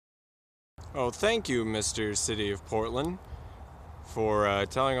Oh, thank you, Mr. City of Portland, for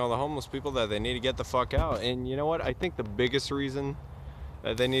telling all the homeless people that they need to get the fuck out. And you know what? I think the biggest reason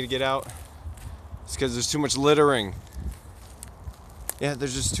that they need to get out is because there's too much littering. Yeah,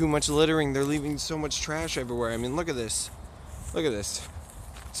 there's just too much littering. They're leaving so much trash everywhere. I mean, look at this. Look at this.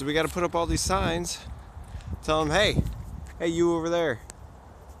 So we got to put up all these signs, tell them, hey, you over there,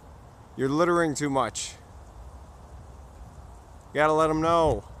 you're littering too much. You gotta let them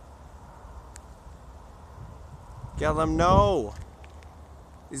know. You gotta let them know.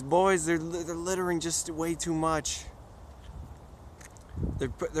 These boys, they're littering just way too much.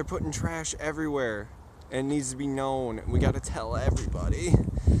 They're putting trash everywhere, and it needs to be known. We gotta tell everybody.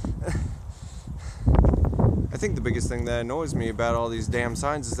 I think the biggest thing that annoys me about all these damn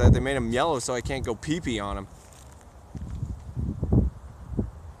signs is that they made them yellow so I can't go pee-pee on them.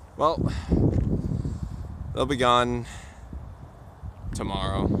 Well, they'll be gone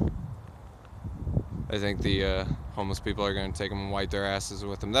tomorrow. I think the homeless people are going to take them and wipe their asses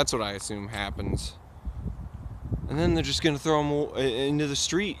with them. That's what I assume happens. And then they're just going to throw them into the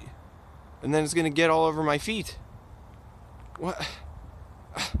street. And then it's going to get all over my feet. What?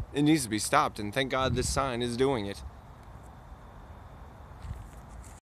 It needs to be stopped, and thank God this sign is doing it.